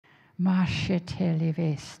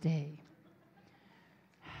Masheteleveste.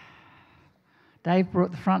 Dave brought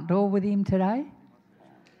the front door with him today.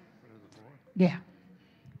 Yeah.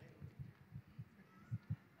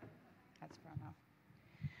 That's far enough.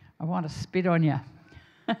 I want to spit on you.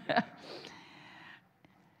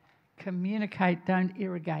 Communicate, don't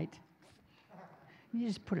irrigate. You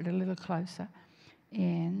just put it a little closer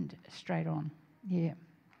and straight on. Yeah,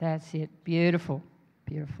 that's it. Beautiful,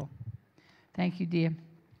 beautiful. Thank you, dear.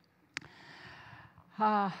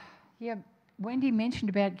 Yeah, Wendy mentioned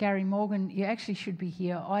about Gary Morgan. You actually should be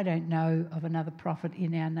here. I don't know of another prophet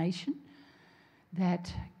in our nation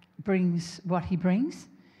that brings what he brings.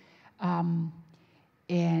 And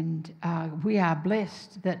we are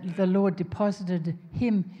blessed that the Lord deposited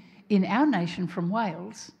him in our nation from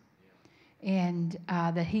Wales, and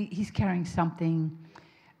that he's carrying something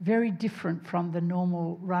very different from the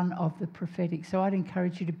normal run of the prophetic. So I'd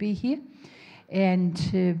encourage you to be here and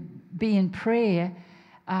to be in prayer,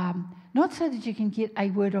 not so that you can get a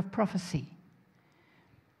word of prophecy.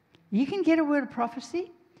 You can get a word of prophecy,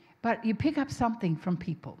 but you pick up something from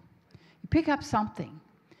people. You pick up something.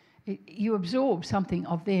 You absorb something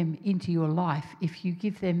of them into your life. If you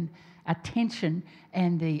give them attention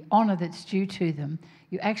and the honour that's due to them,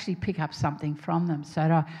 you actually pick up something from them.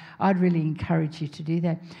 So I'd really encourage you to do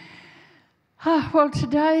that. Well,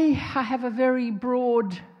 today I have a very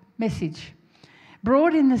broad message.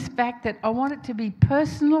 Broad in this fact that I want it to be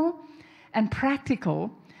personal and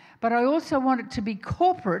practical, but I also want it to be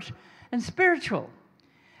corporate and spiritual.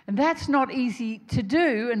 And that's not easy to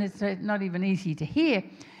do, and it's not even easy to hear.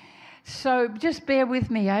 So just bear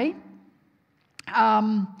with me, eh?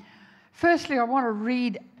 Firstly, I want to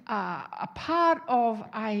read a part of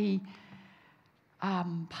a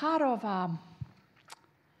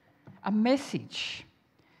message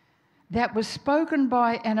that was spoken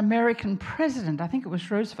by an American president. I think it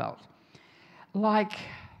was Roosevelt, like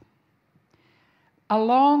a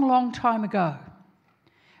long, long time ago.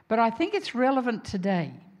 But I think it's relevant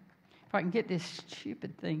today. If I can get this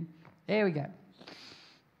stupid thing. There we go.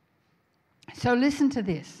 So listen to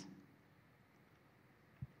this.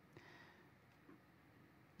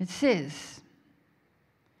 It says,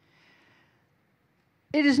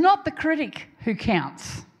 "It is not the critic who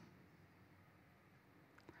counts,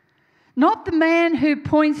 not the man who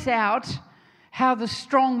points out how the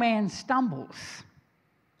strong man stumbles,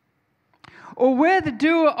 or where the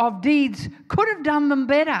doer of deeds could have done them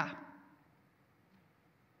better.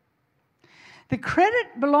 The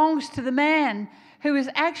credit belongs to the man who is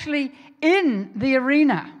actually in the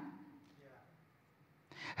arena,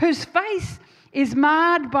 whose face is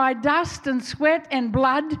marred by dust and sweat and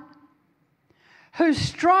blood, who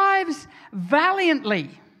strives valiantly,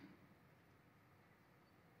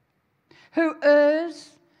 who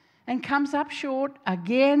errs and comes up short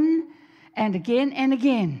again and again and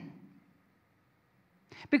again.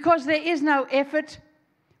 Because there is no effort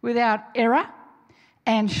without error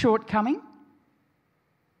and shortcoming.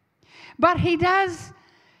 But he does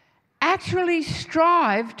actually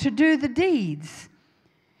strive to do the deeds.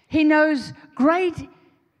 He knows great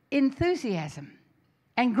enthusiasm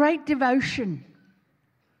and great devotion,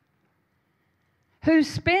 who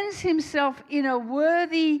spends himself in a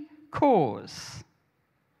worthy cause,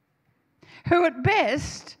 who at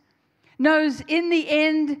best knows in the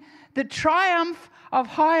end the triumph of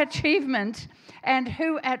high achievement, and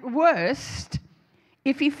who at worst,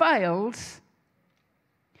 if he fails,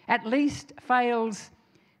 at least fails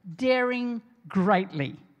daring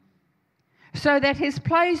greatly, so that his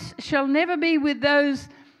place shall never be with those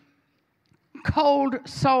cold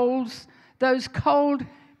souls, those cold,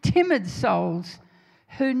 timid souls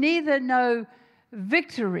who neither know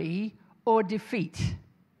victory or defeat."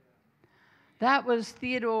 That was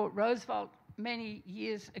Theodore Roosevelt many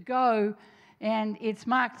years ago, and it's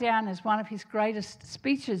marked down as one of his greatest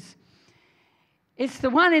speeches. It's the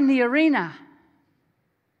one in the arena.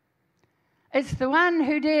 It's the one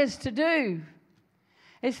who dares to do.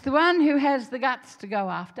 It's the one who has the guts to go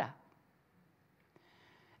after.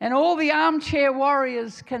 And all the armchair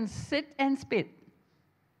warriors can sit and spit.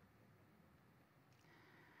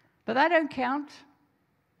 But they don't count.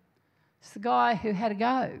 It's the guy who had a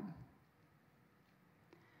go.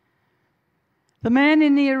 The man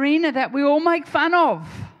in the arena that we all make fun of.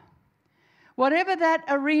 Whatever that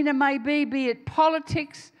arena may be it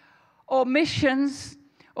politics or missions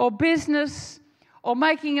or business or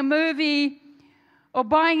making a movie or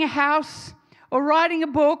buying a house or writing a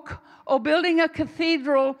book or building a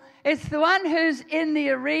cathedral, it's the one who's in the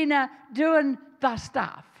arena doing the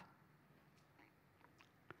stuff.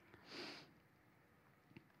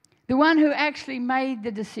 The one who actually made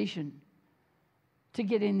the decision. to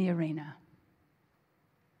get in the arena.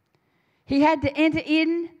 He had to enter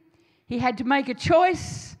in. He had to make a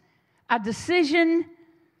choice, a decision,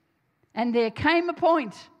 and there came a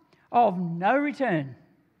point of no return.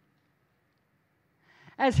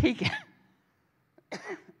 As he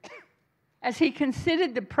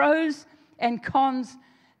considered the pros and cons,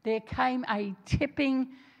 there came a tipping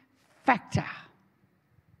factor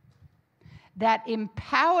that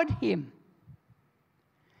empowered him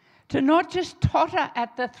to not just totter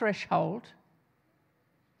at the threshold,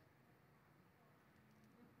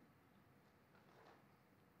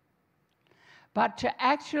 but to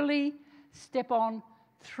actually step on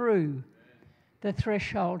through the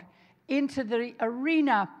threshold into the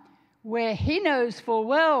arena where he knows full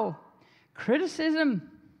well criticism,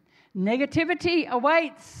 negativity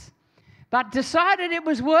awaits, but decided it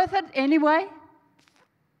was worth it anyway.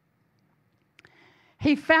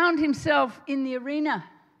 He found himself in the arena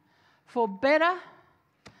for better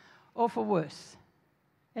or for worse.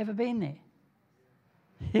 Ever been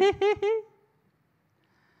there?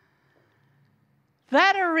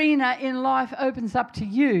 That arena in life opens up to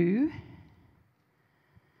you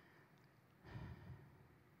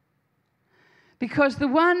because the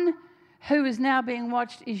one who is now being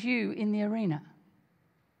watched is you in the arena.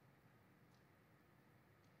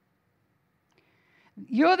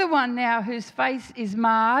 You're the one now whose face is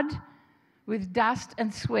marred with dust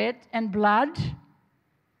and sweat and blood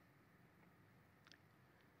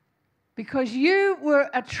because you were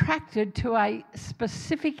attracted to a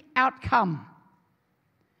specific outcome.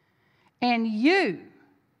 And you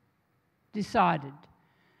decided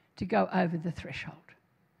to go over the threshold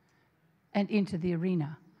and into the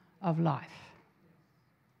arena of life.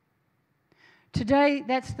 Today,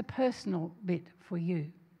 that's the personal bit for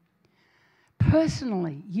you.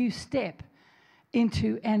 Personally, you step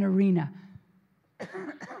into an arena,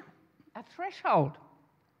 a threshold.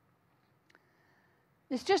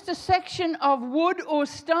 It's just a section of wood or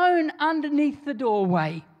stone underneath the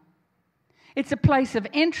doorway. It's a place of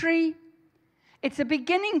entry. It's a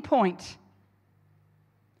beginning point.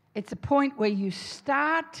 It's a point where you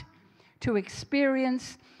start to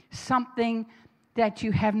experience something that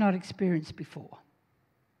you have not experienced before.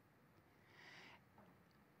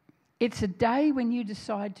 It's a day when you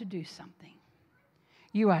decide to do something.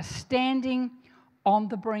 You are standing on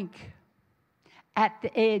the brink, at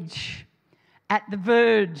the edge, at the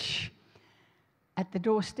verge, at the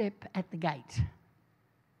doorstep, at the gate.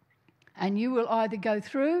 And you will either go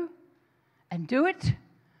through and do it,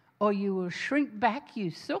 or you will shrink back,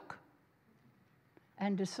 you sook,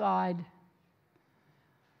 and decide,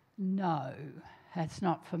 no, that's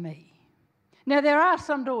not for me. Now, there are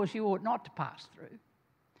some doors you ought not to pass through,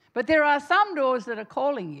 but there are some doors that are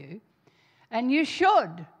calling you, and you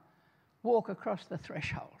should walk across the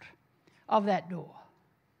threshold of that door.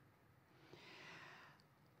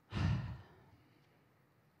 I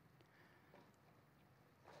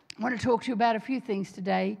want to talk to you about a few things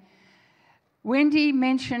today. Wendy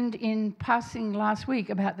mentioned in passing last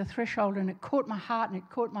week about the threshold, and it caught my heart and it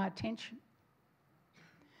caught my attention.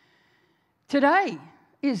 Today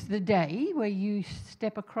is the day where you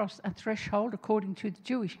step across a threshold, according to the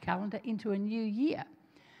Jewish calendar, into a new year.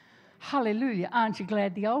 Hallelujah. Aren't you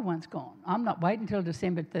glad the old one's gone? I'm not waiting until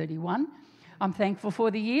December 31. I'm thankful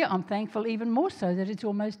for the year. I'm thankful even more so that it's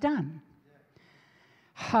almost done.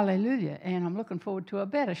 Hallelujah. And I'm looking forward to a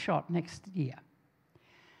better shot next year.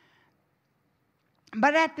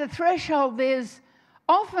 But at the threshold, there's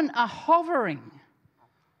often a hovering.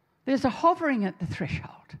 There's a hovering at the threshold.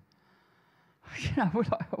 You know, will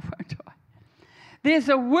I or won't I? There's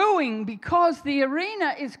a wooing because the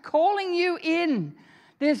arena is calling you in.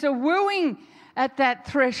 There's a wooing at that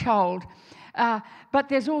threshold. But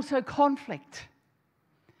there's also conflict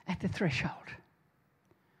at the threshold.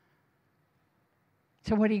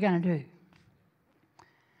 So what are you going to do?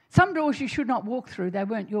 Some doors you should not walk through. They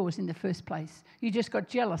weren't yours in the first place. You just got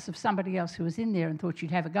jealous of somebody else who was in there and thought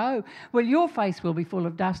you'd have a go. Well, your face will be full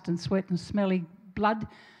of dust and sweat and smelly blood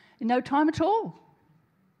in no time at all.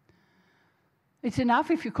 It's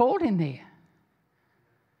enough if you're called in there.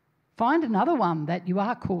 Find another one that you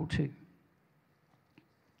are called to.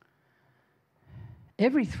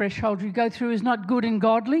 Every threshold you go through is not good and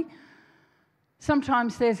godly.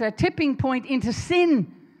 Sometimes there's a tipping point into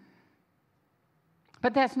sin.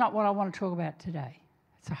 But that's not what I want to talk about today.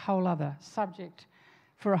 It's a whole other subject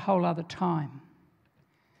for a whole other time.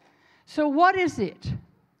 So what is it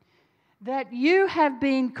that you have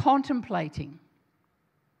been contemplating?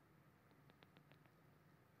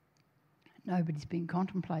 Nobody's been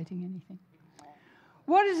contemplating anything.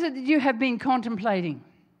 What is it that you have been contemplating?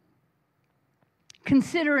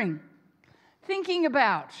 Considering, thinking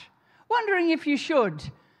about, wondering if you should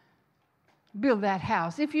build that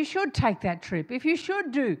house, if you should take that trip, if you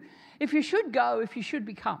should go, if you should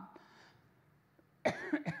become.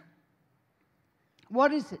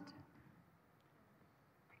 What is it?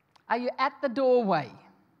 Are you at the doorway?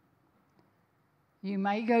 You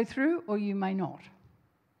may go through or you may not.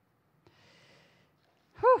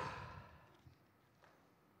 Whew.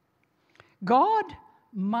 God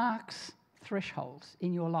marks thresholds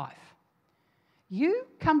in your life. You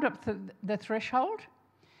come up to the threshold,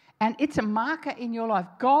 and it's a marker in your life.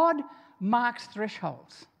 God marks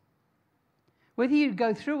thresholds. Whether you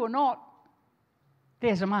go through or not,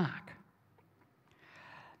 there's a mark.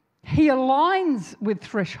 He aligns with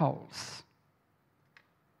thresholds.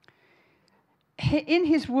 In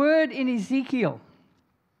his word in Ezekiel,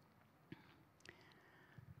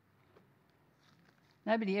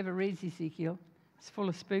 nobody ever reads Ezekiel. It's full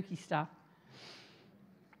of spooky stuff.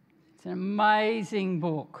 It's an amazing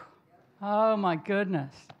book. Oh, my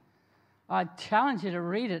goodness. I challenge you to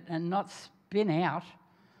read it and not spin out.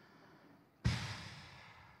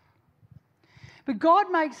 But God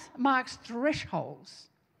marks thresholds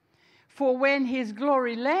for when his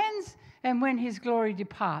glory lands and when his glory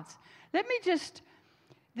departs. Let me just,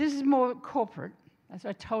 this is more corporate. As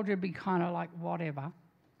I told you, it'd be kind of like whatever.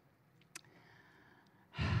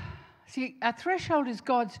 See, a threshold is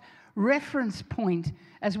God's reference point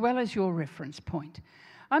as well as your reference point.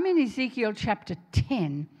 I'm in Ezekiel chapter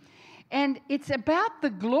 10, and it's about the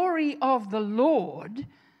glory of the Lord.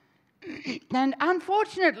 And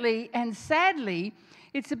unfortunately and sadly,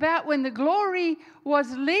 it's about when the glory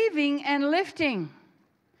was leaving and lifting.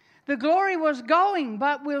 The glory was going,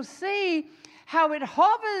 but we'll see how it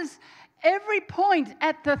hovers every point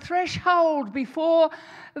at the threshold before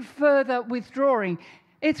further withdrawing.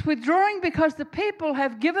 It's withdrawing because the people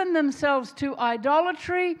have given themselves to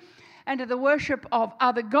idolatry and to the worship of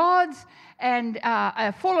other gods and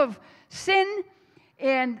are full of sin,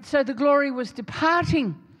 and so the glory was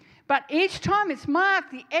departing. But each time it's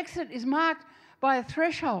marked, the exit is marked by a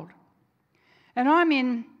threshold. And I'm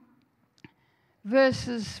in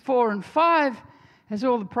verses 4 and 5, as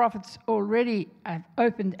all the prophets already have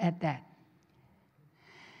opened at that.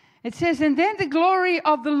 It says, "And then the glory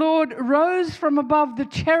of the Lord rose from above the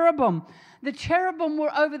cherubim." The cherubim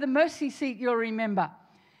were over the mercy seat, you'll remember.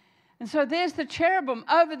 And so there's the cherubim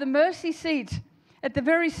over the mercy seat at the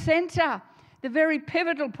very center, the very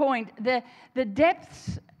pivotal point, the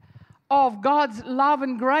depths of God's love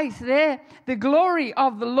and grace. There, the glory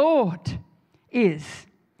of the Lord is.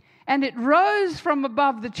 And it rose from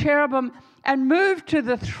above the cherubim and moved to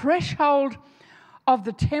the threshold of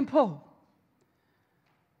the temple.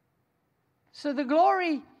 So the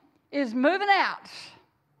glory is moving out.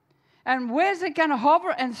 And where's it going to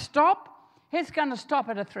hover and stop? It's going to stop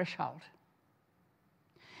at a threshold.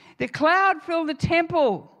 The cloud filled the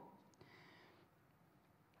temple,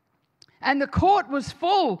 and the court was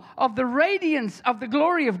full of the radiance of the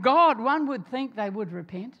glory of God. One would think they would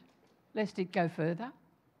repent, lest it go further.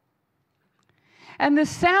 And the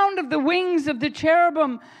sound of the wings of the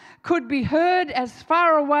cherubim could be heard as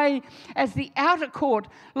far away as the outer court,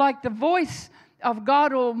 like the voice of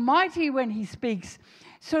God Almighty when he speaks.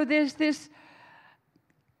 So there's this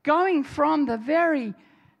going from the very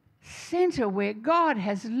center where God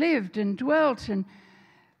has lived and dwelt, and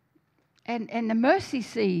the mercy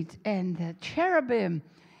seat and the cherubim,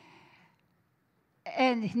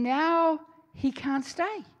 and now he can't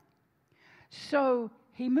stay. So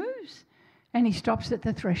he moves and he stops at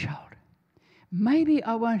the threshold. Maybe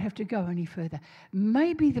I won't have to go any further.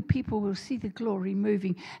 Maybe the people will see the glory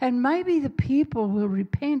moving, and maybe the people will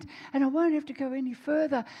repent, and I won't have to go any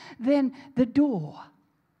further than the door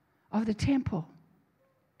of the temple.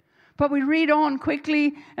 But we read on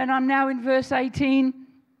quickly, and I'm now in verse 18.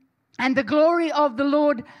 "And the glory of the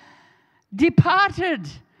Lord departed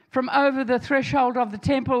from over the threshold of the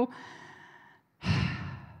temple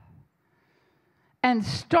and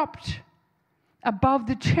stopped above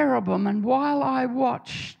the cherubim. And while I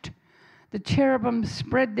watched, the cherubim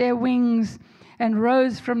spread their wings and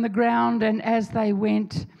rose from the ground, and as they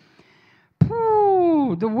went,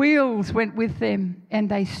 the wheels went with them, and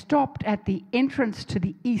they stopped at the entrance to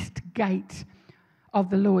the east gate of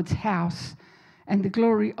the Lord's house, and the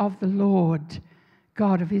glory of the Lord,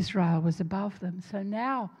 God of Israel, was above them." So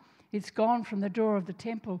now it's gone from the door of the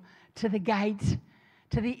temple to the gate,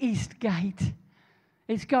 to the east gate.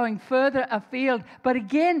 It's going further afield. But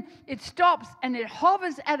again, it stops and it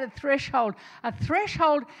hovers at a threshold. A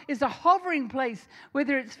threshold is a hovering place,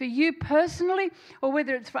 whether it's for you personally or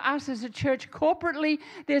whether it's for us as a church corporately.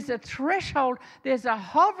 There's a threshold. There's a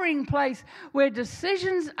hovering place where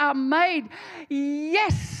decisions are made.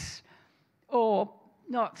 Yes, or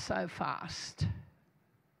not so fast.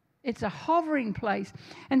 It's a hovering place.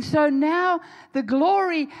 And so now the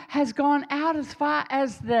glory has gone out as far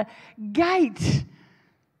as the gate.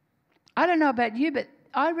 I don't know about you, but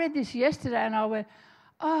I read this yesterday and I went,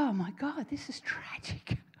 oh my God, this is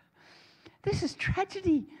tragic. This is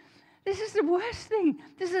tragedy. This is the worst thing.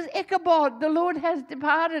 This is Ichabod. The Lord has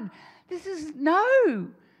departed. This is no.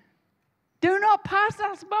 Do not pass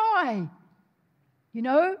us by. You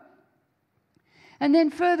know? And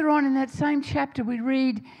then further on in that same chapter, we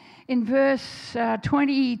read in verse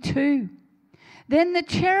 22, then the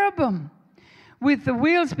cherubim with the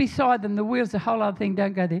wheels beside them, the wheels, a whole other thing,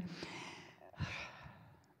 don't go there,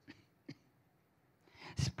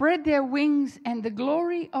 spread their wings, and the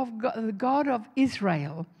glory of God, the God of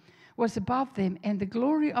Israel was above them, and the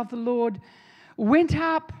glory of the Lord went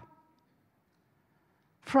up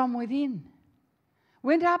from within,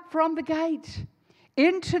 went up from the gate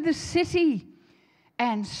into the city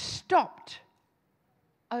and stopped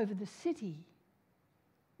over the city,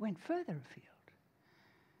 went further afield.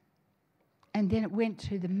 And then it went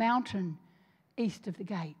to the mountain east of the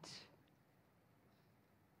gate.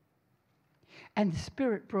 And the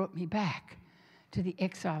Spirit brought me back to the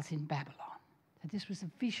exiles in Babylon. So this was a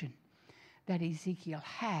vision that Ezekiel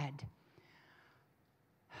had.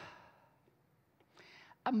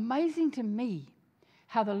 Amazing to me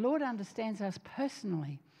how the Lord understands us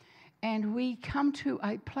personally, and we come to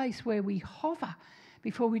a place where we hover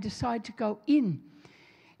before we decide to go in.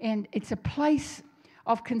 And it's a place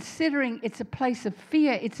of considering, it's a place of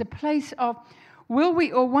fear, it's a place of will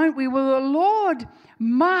we or won't we? Well, the Lord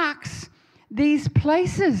marks these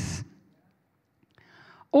places,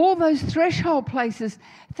 all those threshold places.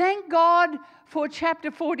 Thank God for chapter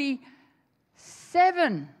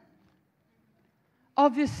 47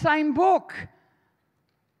 of this same book.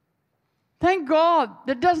 Thank God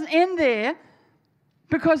that doesn't end there,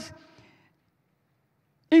 because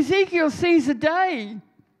Ezekiel sees a day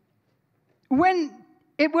when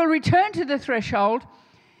it will return to the threshold.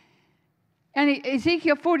 And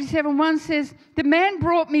Ezekiel 47:1 says, the man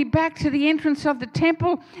brought me back to the entrance of the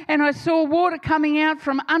temple, and I saw water coming out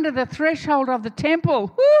from under the threshold of the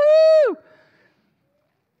temple. Woo-hoo!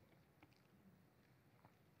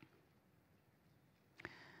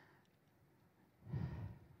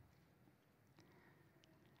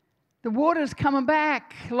 The water's coming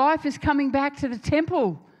back. Life is coming back to the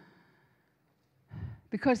temple.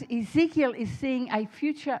 Because Ezekiel is seeing a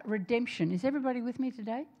future redemption. Is everybody with me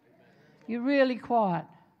today? You're really quiet.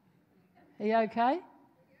 Are you okay?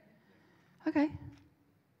 Okay.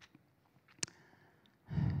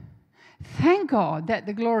 Thank God that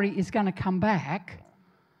the glory is going to come back.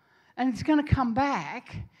 And it's going to come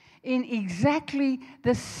back in exactly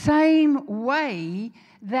the same way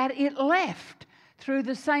that it left. Through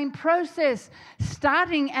the same process,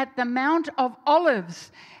 starting at the Mount of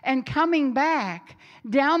Olives and coming back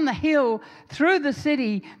down the hill, through the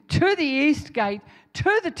city, to the east gate,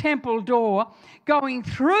 to the temple door, going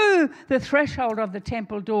through the threshold of the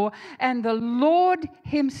temple door, and the Lord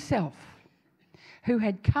himself, who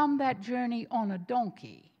had come that journey on a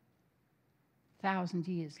donkey 1,000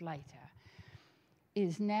 years later,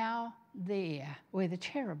 is now there where the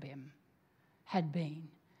cherubim had been.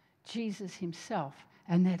 Jesus himself,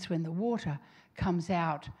 and that's when the water comes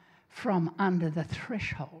out from under the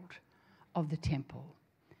threshold of the temple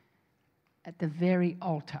at the very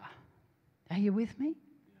altar. Are you with me?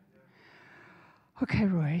 Okay,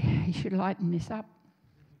 Roy, you should lighten this up.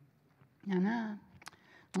 No.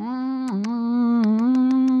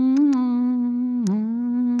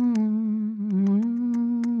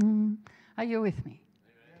 Are you with me?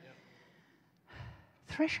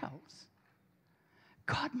 Thresholds.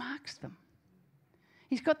 God marks them.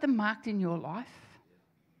 He's got them marked in your life.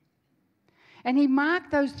 And he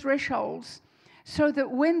marked those thresholds so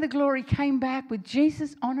that when the glory came back with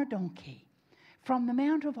Jesus on a donkey from the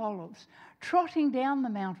Mount of Olives, trotting down the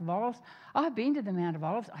Mount of Olives. I've been to the Mount of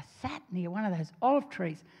Olives. I sat near one of those olive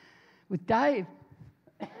trees with Dave.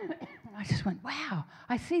 I just went, wow,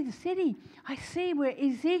 I see the city. I see where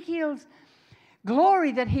Ezekiel's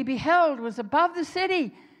glory that he beheld was above the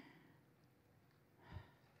city.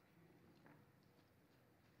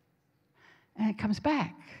 And it comes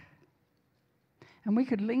back. And we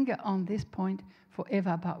could linger on this point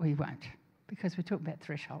forever, but we won't, because we're talking about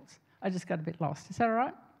thresholds. I just got a bit lost. Is that all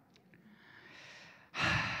right?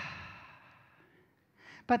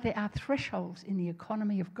 But there are thresholds in the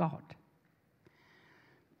economy of God.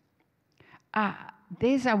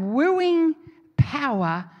 There's a wooing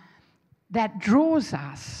power that draws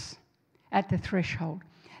us at the threshold,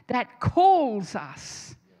 that calls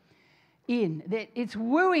us in, that it's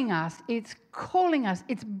wooing us, it's calling us,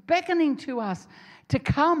 it's beckoning to us to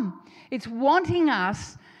come. It's wanting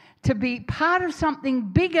us to be part of something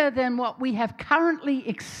bigger than what we have currently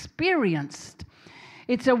experienced.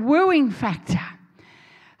 It's a wooing factor.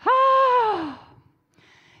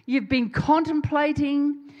 You've been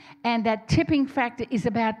contemplating, and that tipping factor is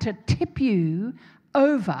about to tip you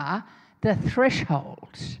over the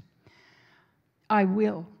threshold. I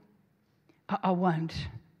will. I won't.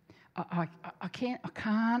 I can't. I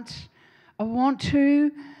can't. I want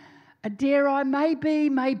to. Dare I? Maybe.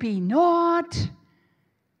 Maybe not.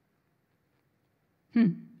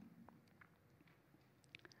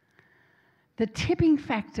 The tipping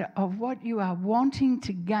factor of what you are wanting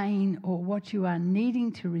to gain or what you are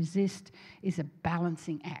needing to resist is a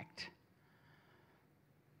balancing act.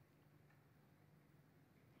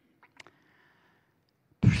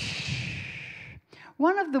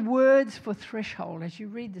 One of the words for threshold, as you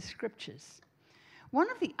read the scriptures,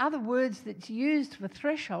 one of the other words that's used for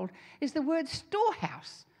threshold is the word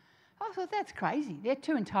storehouse. I thought, that's crazy. They're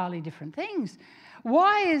two entirely different things.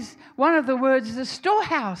 Why is one of the words the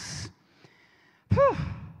storehouse?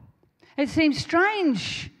 It seems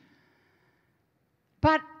strange.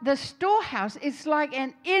 But the storehouse is like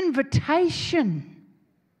an invitation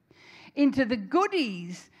into the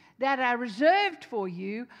goodies that are reserved for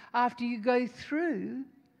you after you go through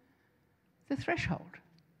the threshold.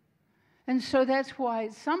 And so that's why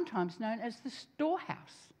it's sometimes known as the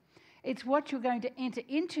storehouse. It's what you're going to enter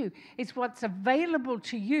into. It's what's available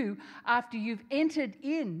to you after you've entered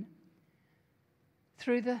in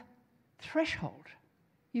through the threshold.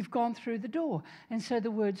 You've gone through the door. And so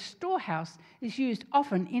the word storehouse is used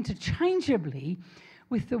often interchangeably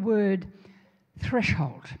with the word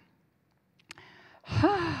threshold.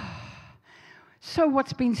 So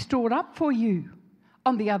what's been stored up for you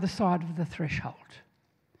on the other side of the threshold?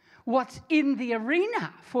 What's in the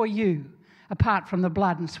arena for you, apart from the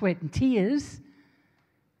blood and sweat and tears?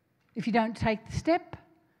 If you don't take the step,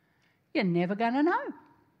 you're never going to know.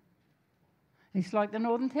 It's like the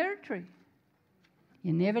Northern Territory.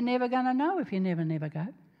 You're never going to know if you never go.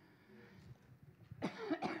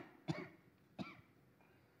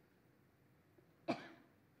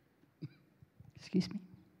 Excuse me.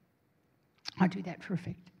 I do that for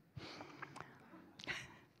effect.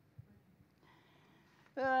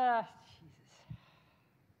 Jesus.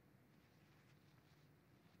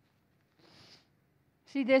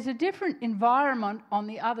 See, there's a different environment on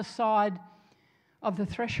the other side of the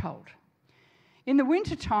threshold. In the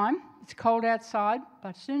wintertime, it's cold outside, but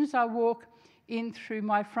as soon as I walk in through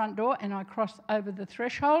my front door and I cross over the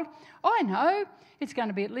threshold, I know it's going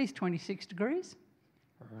to be at least 26 degrees.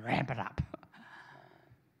 Ramp it up.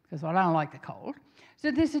 Because I don't like the cold.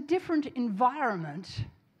 So there's a different environment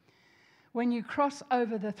when you cross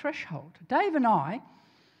over the threshold. Dave and I,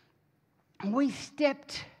 we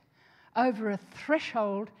stepped over a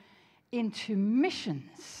threshold into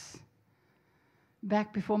missions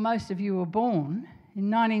back before most of you were born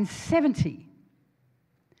in 1970.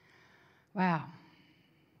 Wow.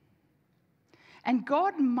 And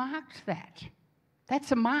God marked that.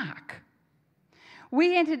 That's a mark.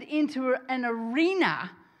 We entered into an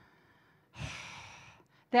arena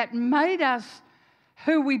that made us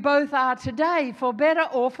who we both are today, for better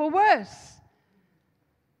or for worse.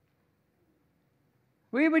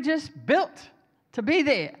 We were just built to be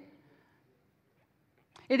there.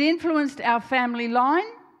 It influenced our family line.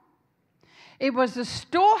 It was a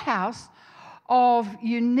storehouse of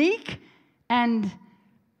unique and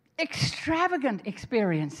extravagant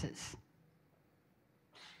experiences.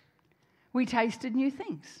 We tasted new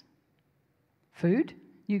things. Food,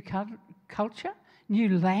 new culture,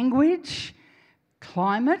 new language,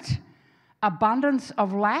 climate, abundance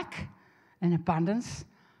of lack, and abundance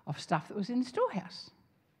of stuff that was in the storehouse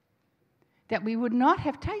that we would not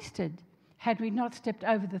have tasted had we not stepped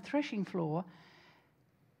over the threshing floor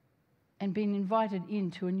and been invited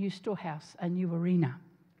into a new storehouse, a new arena.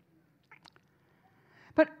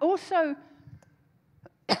 But also,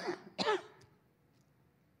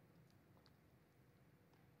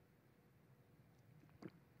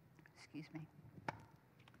 excuse me.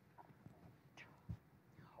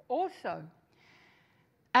 Also,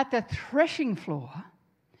 at the threshing floor,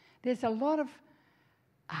 there's a lot of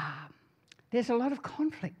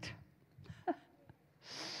conflict.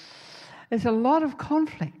 There's a lot of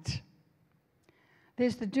conflict.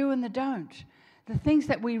 There's the do and the don't. the things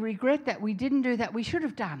that we regret that we didn't do that we should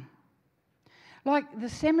have done. Like the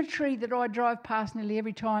cemetery that I drive past nearly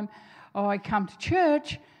every time I come to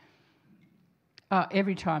church.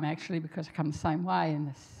 Every time, actually, because I come the same way and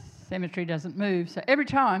the cemetery doesn't move. So every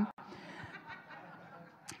time.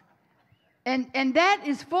 And that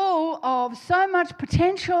is full of so much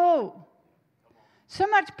potential. So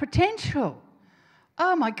much potential.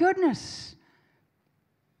 Oh, my goodness.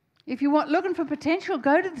 If you're looking for potential,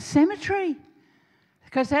 go to the cemetery,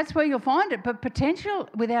 because that's where you'll find it. But potential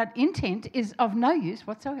without intent is of no use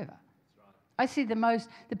whatsoever. I see the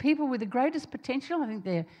people with the greatest potential, I think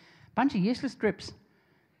they're a bunch of useless drips,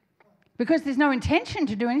 because there's no intention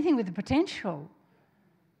to do anything with the potential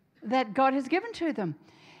that God has given to them.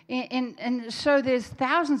 And so there's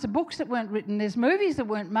thousands of books that weren't written, there's movies that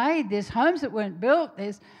weren't made, there's homes that weren't built,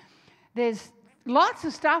 there's lots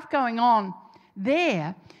of stuff going on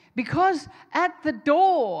there, because at the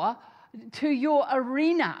door to your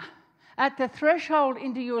arena, at the threshold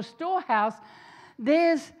into your storehouse,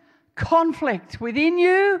 there's conflict within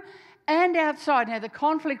you and outside. Now, the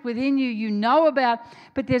conflict within you know about,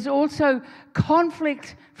 but there's also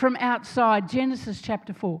conflict from outside. Genesis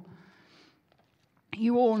chapter 4.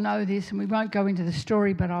 You all know this, and we won't go into the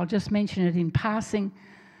story, but I'll just mention it in passing.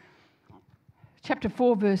 Chapter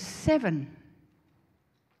 4, verse 7.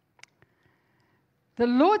 The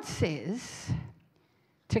Lord says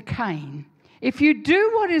to Cain, if you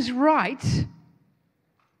do what is right,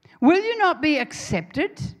 will you not be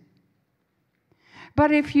accepted?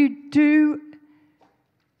 But if you do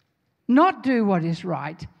not do what is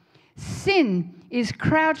right, sin is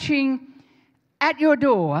crouching at your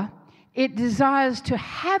door. It desires to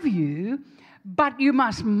have you, but you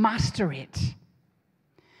must master it.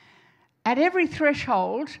 At every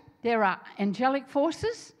threshold, there are angelic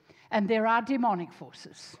forces and there are demonic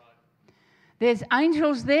forces. There's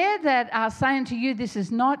angels there that are saying to you, this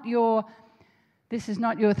is not your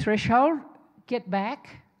threshold. Get back.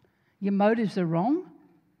 Your motives are wrong.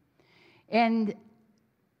 And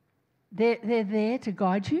they're there to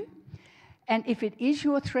guide you. And if it is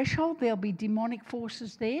your threshold, there'll be demonic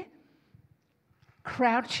forces there,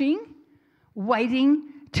 crouching, waiting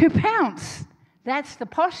to pounce. That's the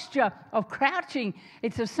posture of crouching.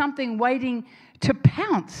 It's of something waiting to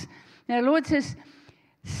pounce. Now, the Lord says,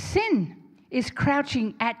 sin is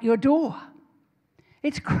crouching at your door.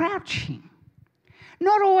 It's crouching.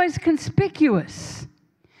 Not always conspicuous.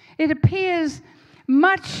 It appears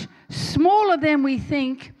much smaller than we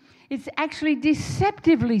think. It's actually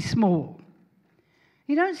deceptively small.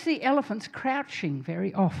 You don't see elephants crouching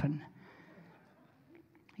very often.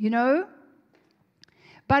 You know?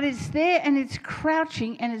 But it's there and it's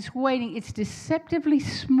crouching and it's waiting. It's deceptively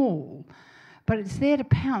small, but it's there to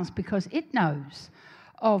pounce because it knows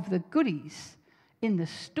of the goodies in the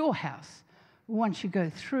storehouse once you go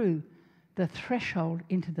through the threshold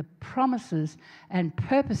into the promises and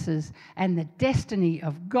purposes and the destiny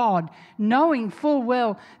of God, knowing full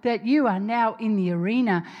well that you are now in the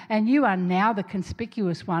arena and you are now the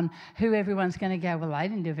conspicuous one who everyone's going to go, well, they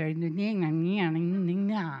didn't do very good.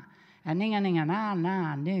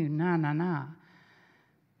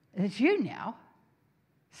 It's you now.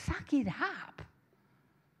 Suck it up.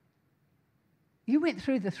 You went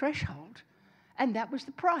through the threshold and that was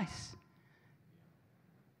the price.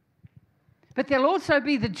 But there'll also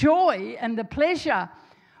be the joy and the pleasure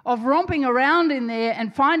of romping around in there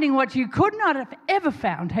and finding what you could not have ever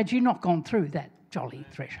found had you not gone through that jolly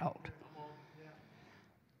threshold.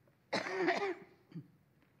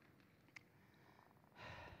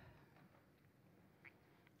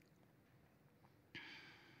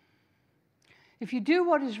 If you do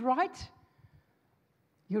what is right,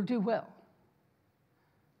 you'll do well.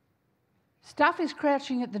 Stuff is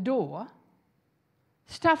crouching at the door.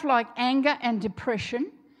 Stuff like anger and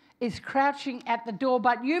depression is crouching at the door,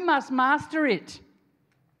 but you must master it.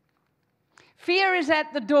 Fear is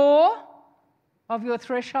at the door of your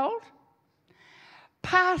threshold.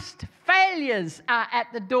 Past failures are at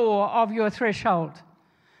the door of your threshold.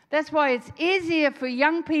 That's why it's easier for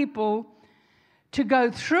young people to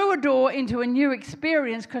go through a door into a new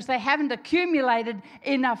experience because they haven't accumulated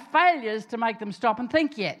enough failures to make them stop and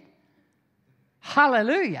think yet.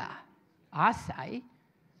 Hallelujah, I say.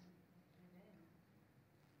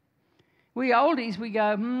 We oldies, we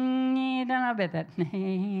go, don't know about that.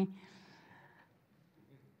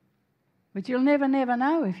 But you'll never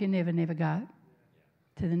know if you never go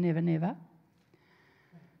to the never.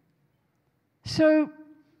 So,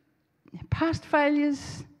 past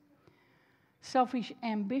failures, selfish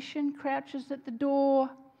ambition crouches at the door,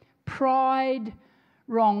 pride,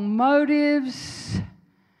 wrong motives.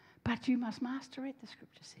 But you must master it, the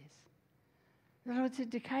scripture says. The Lord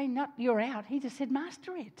said to Cain, not you're out. He just said,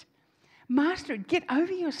 master it. Master it. Get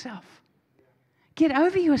over yourself. Get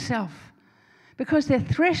over yourself. Because the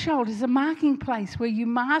threshold is a marking place where you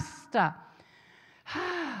master.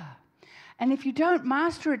 And if you don't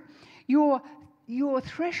master it, your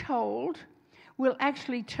threshold will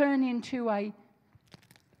actually turn into a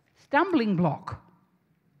stumbling block.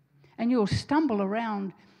 And you'll stumble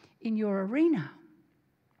around in your arena.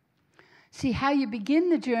 See, how you begin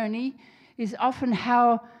the journey is often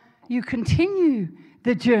how you continue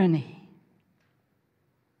the journey.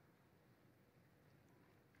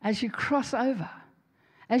 As you cross over,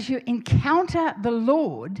 as you encounter the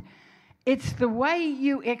Lord, it's the way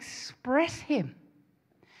you express Him.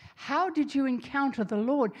 How did you encounter the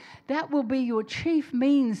Lord? That will be your chief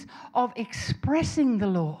means of expressing the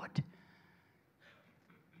Lord.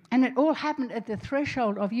 And it all happened at the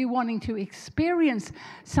threshold of you wanting to experience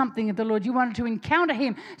something of the Lord. You wanted to encounter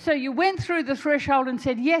Him. So you went through the threshold and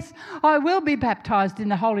said, yes, I will be baptized in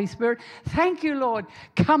the Holy Spirit. Thank you, Lord.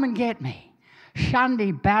 Come and get me.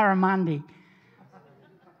 Shundi Barramundi.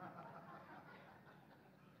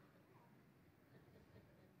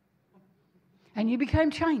 And you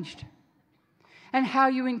became changed. And how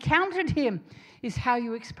you encountered Him is how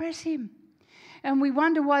you express Him. And we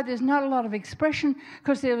wonder why there's not a lot of expression,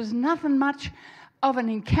 because there was nothing much of an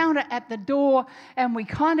encounter at the door, and we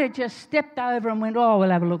kind of just stepped over and went, oh, we'll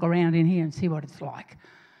have a look around in here and see what it's like.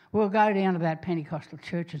 We'll go down to that Pentecostal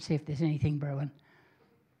church and see if there's anything brewing.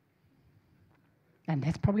 And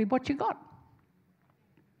that's probably what you got.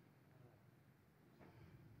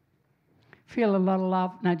 Feel a lot of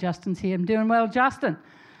love. No, Justin's here. I'm doing well, Justin.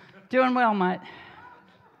 Doing well, mate.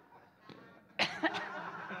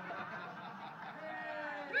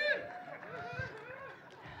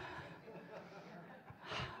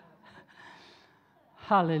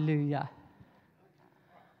 Hallelujah.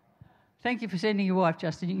 Thank you for sending your wife,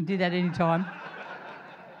 Justin. You can do that anytime.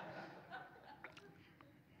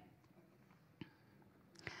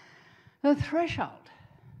 The threshold.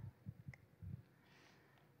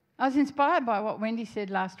 I was inspired by what Wendy said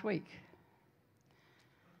last week.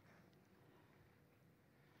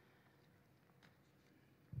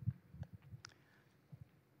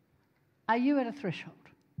 Are you at a threshold?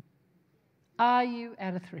 Are you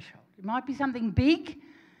at a threshold? It might be something big. It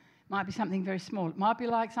might be something very small. It might be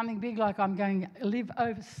like something big, like I'm going to live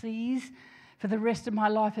overseas for the rest of my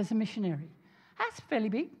life as a missionary. That's fairly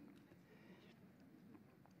big.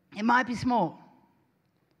 It might be small.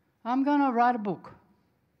 I'm going to write a book.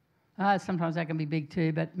 Sometimes that can be big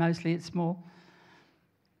too, but mostly it's small.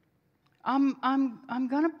 I'm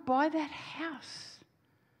going to buy that house.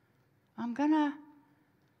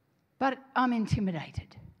 But I'm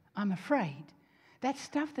intimidated. I'm afraid. That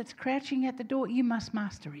stuff that's crouching at the door, you must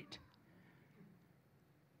master it.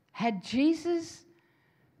 Had Jesus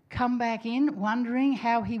come back in wondering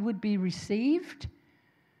how He would be received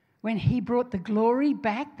when He brought the glory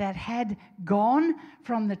back that had gone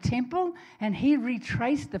from the temple, and He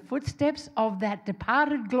retraced the footsteps of that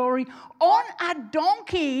departed glory on a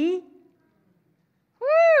donkey,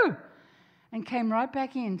 woo, and came right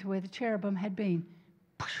back into where the cherubim had been,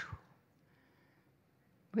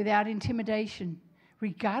 without intimidation,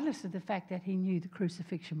 regardless of the fact that He knew the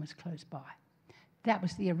crucifixion was close by. That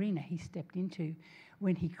was the arena He stepped into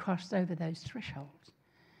when He crossed over those thresholds.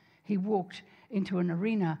 He walked into an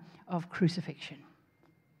arena of crucifixion,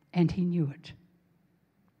 and He knew it.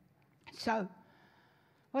 So,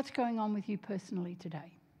 what's going on with you personally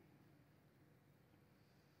today?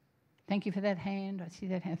 Thank you for that hand. I see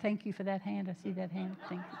that hand. Thank you for that hand. I see that hand.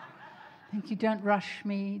 Thank you. Thank you. Don't rush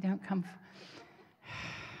me. Don't come.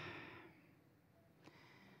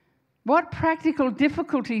 What practical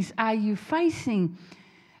difficulties are you facing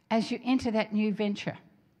as you enter that new venture?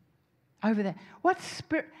 Over there. What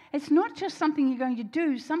spirit? It's not just something you're going to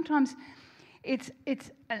do. Sometimes it's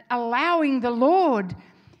allowing the Lord.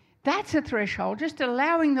 That's a threshold. Just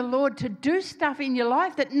allowing the Lord to do stuff in your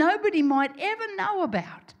life that nobody might ever know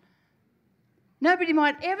about. Nobody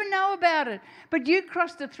might ever know about it. But you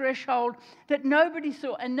crossed a threshold that nobody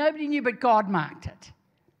saw and nobody knew, but God marked it.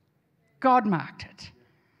 God marked it.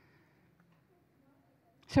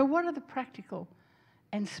 So what are the practical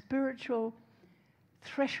and spiritual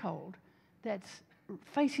threshold that's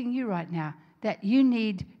facing you right now that you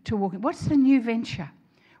need to walk in? What's the new venture?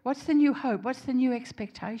 What's the new hope? What's the new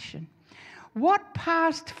expectation? What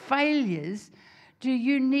past failures do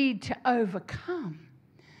you need to overcome?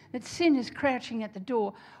 That sin is crouching at the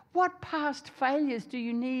door. What past failures do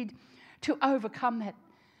you need to overcome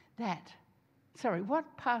what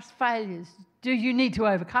past failures do you need to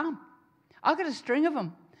overcome? I've got a string of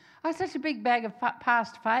them. I have such a big bag of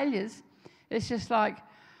past failures. It's just like,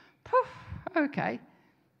 poof, okay.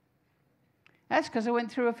 That's because I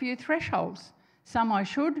went through a few thresholds. Some I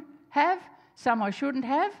should have, some I shouldn't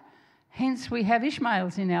have. Hence, we have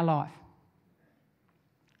Ishmaels in our life.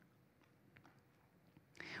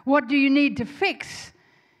 What do you need to fix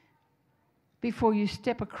before you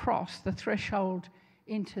step across the threshold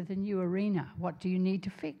into the new arena? What do you need to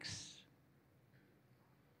fix?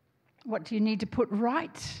 What do you need to put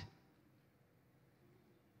right?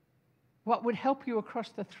 What would help you across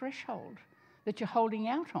the threshold that you're holding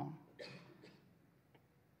out on?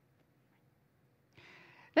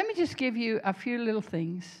 Let me just give you a few little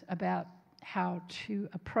things about how to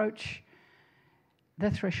approach the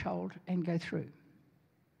threshold and go through.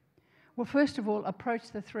 Well, first of all,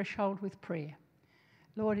 approach the threshold with prayer.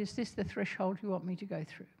 Lord, is this the threshold you want me to go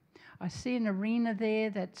through? I see an arena there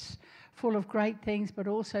that's full of great things, but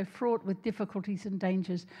also fraught with difficulties and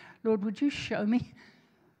dangers. Lord, would you show me?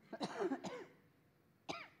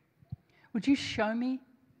 Would you show me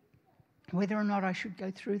whether or not I should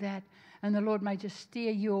go through that? And the Lord may just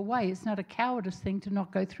steer you away. It's not a cowardice thing to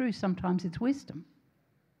not go through. Sometimes it's wisdom,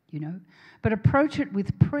 you know. But approach it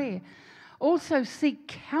with prayer. Also seek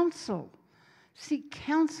counsel. Seek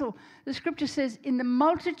counsel. The scripture says, in the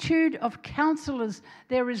multitude of counselors,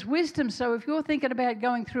 there is wisdom. So if you're thinking about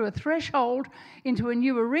going through a threshold into a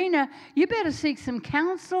new arena, you better seek some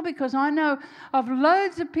counsel, because I know of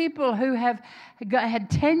loads of people who have had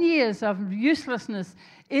 10 years of uselessness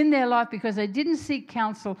in their life because they didn't seek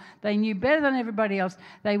counsel. They knew better than everybody else.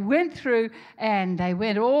 They went through and they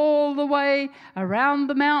went all the way around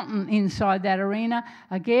the mountain inside that arena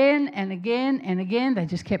again and again and again. They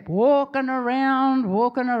just kept walking around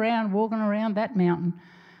that mountain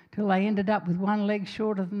till they ended up with one leg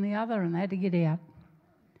shorter than the other and they had to get out.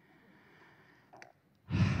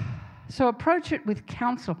 So approach it with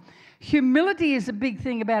counsel. Humility is a big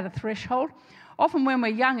thing about a threshold. Often when we're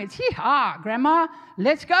young, it's, yee-haw, Grandma,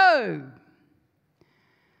 let's go.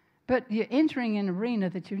 But you're entering an arena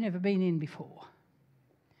that you've never been in before.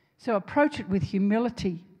 So approach it with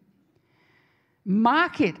humility.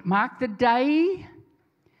 Mark it. Mark the day.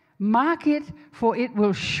 Mark it, for it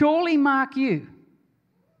will surely mark you.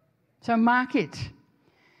 So mark it.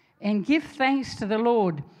 And give thanks to the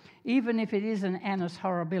Lord, even if it is an annus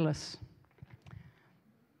horribilis.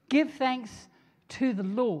 Give thanks to the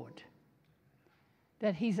Lord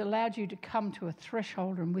that he's allowed you to come to a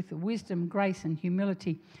threshold, and with the wisdom, grace and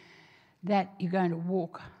humility, that you're going to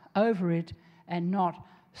walk over it and not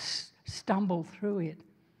stumble through it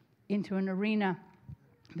into an arena,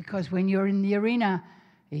 because when you're in the arena,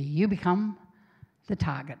 you become the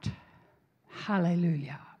target.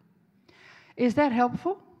 Hallelujah. Is that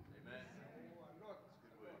helpful?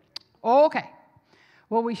 Amen. Okay.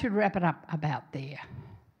 Well, we should wrap it up about there.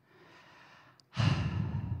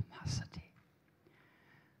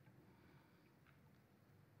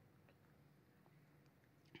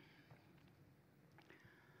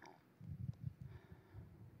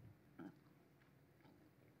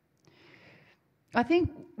 I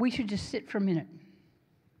think we should just sit for a minute.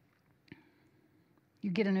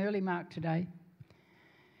 You get an early mark today.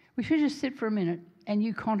 We should just sit for a minute and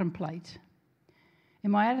you contemplate.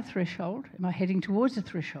 Am I at a threshold? Am I heading towards a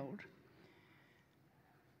threshold?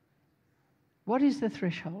 What is the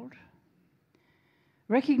threshold?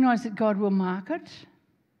 Recognise that God will mark it.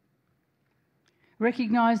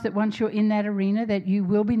 Recognise that once you're in that arena that you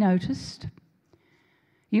will be noticed.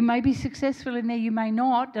 You may be successful in there, you may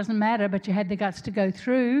not, doesn't matter, but you had the guts to go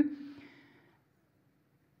through,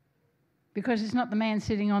 because it's not the man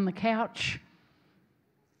sitting on the couch.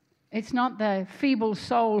 It's not the feeble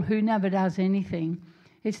soul who never does anything.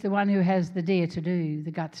 It's the one who has the dare to do,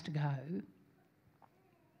 the guts to go.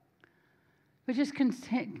 But just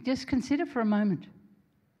consider for a moment,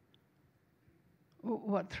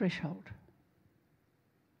 what threshold?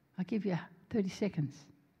 I'll give you 30 seconds.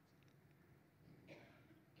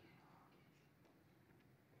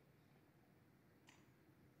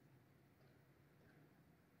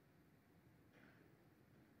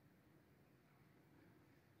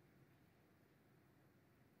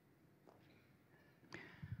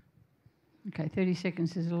 Okay, 30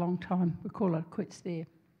 seconds is a long time. We'll call it quits there.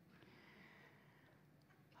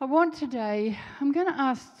 I'm going to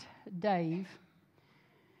ask Dave,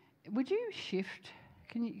 would you shift?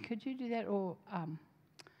 Could you do that? Or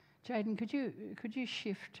Jaden, could you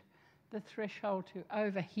shift the threshold to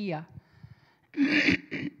over here? Excuse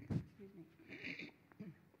me.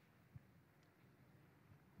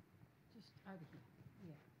 Just over here.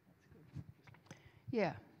 Yeah, that's good.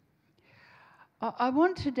 Yeah. I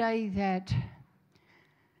want today that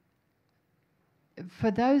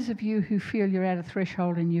for those of you who feel you're at a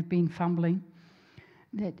threshold and you've been fumbling,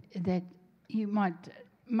 that you might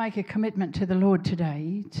make a commitment to the Lord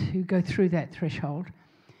today to go through that threshold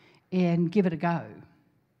and give it a go.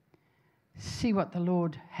 See what the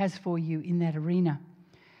Lord has for you in that arena.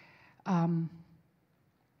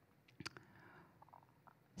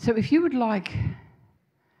 So if you would like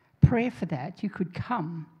prayer for that, you could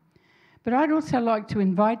come. But I'd also like to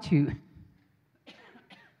invite you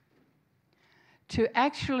to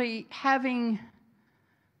actually having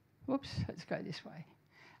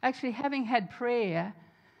had prayer,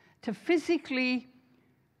 to physically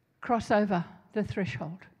cross over the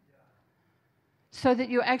threshold. So that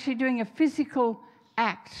you're actually doing a physical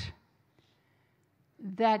act,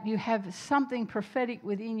 that you have something prophetic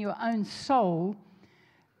within your own soul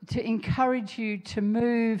to encourage you to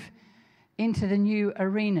move into the new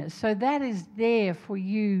arenas. So that is there for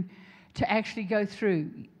you to actually go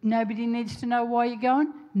through. Nobody needs to know why you're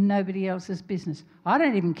going. Nobody else's business. I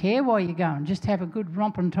don't even care why you're going. Just have a good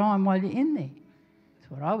romping time while you're in there.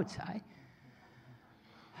 That's what I would say.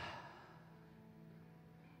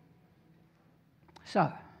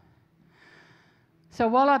 So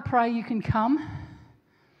while I pray, you can come.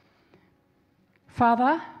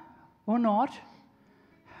 Father, or not.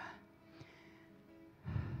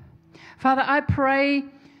 Father, I pray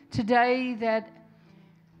today that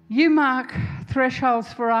you mark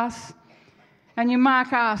thresholds for us and you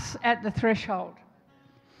mark us at the threshold.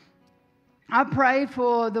 I pray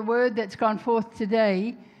for the word that's gone forth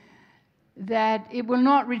today, that it will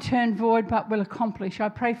not return void but will accomplish. I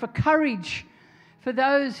pray for courage for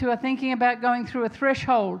those who are thinking about going through a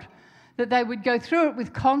threshold, that they would go through it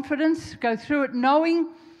with confidence, go through it knowing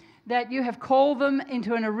that you have called them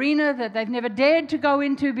into an arena that they've never dared to go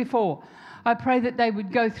into before. I pray that they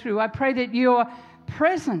would go through. I pray that your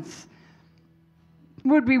presence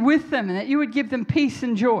would be with them and that you would give them peace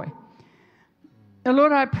and joy. And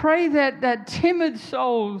Lord, I pray that timid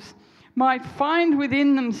souls might find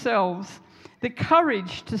within themselves the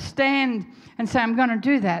courage to stand and say, I'm going to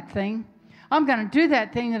do that thing. I'm going to do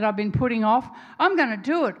that thing that I've been putting off. I'm going to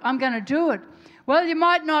do it. I'm going to do it. Well, you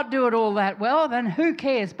might not do it all that well, then who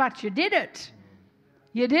cares? But you did it.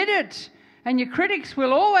 You did it. And your critics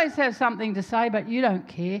will always have something to say, but you don't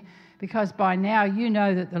care, because by now you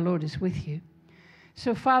know that the Lord is with you.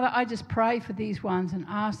 So, Father, I just pray for these ones and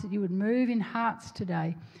ask that you would move in hearts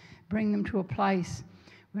today, bring them to a place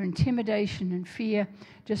where intimidation and fear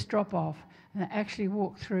just drop off and actually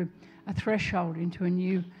walk through a threshold into a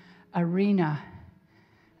new arena,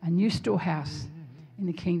 a new storehouse in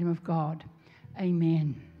the kingdom of God.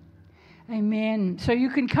 Amen. Amen. So you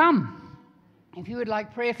can come if you would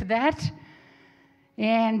like prayer for that.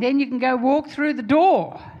 And then you can go walk through the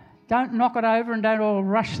door. Don't knock it over and don't all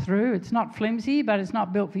rush through. It's not flimsy, but it's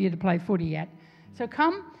not built for you to play footy yet. So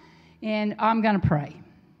come, and I'm going to pray.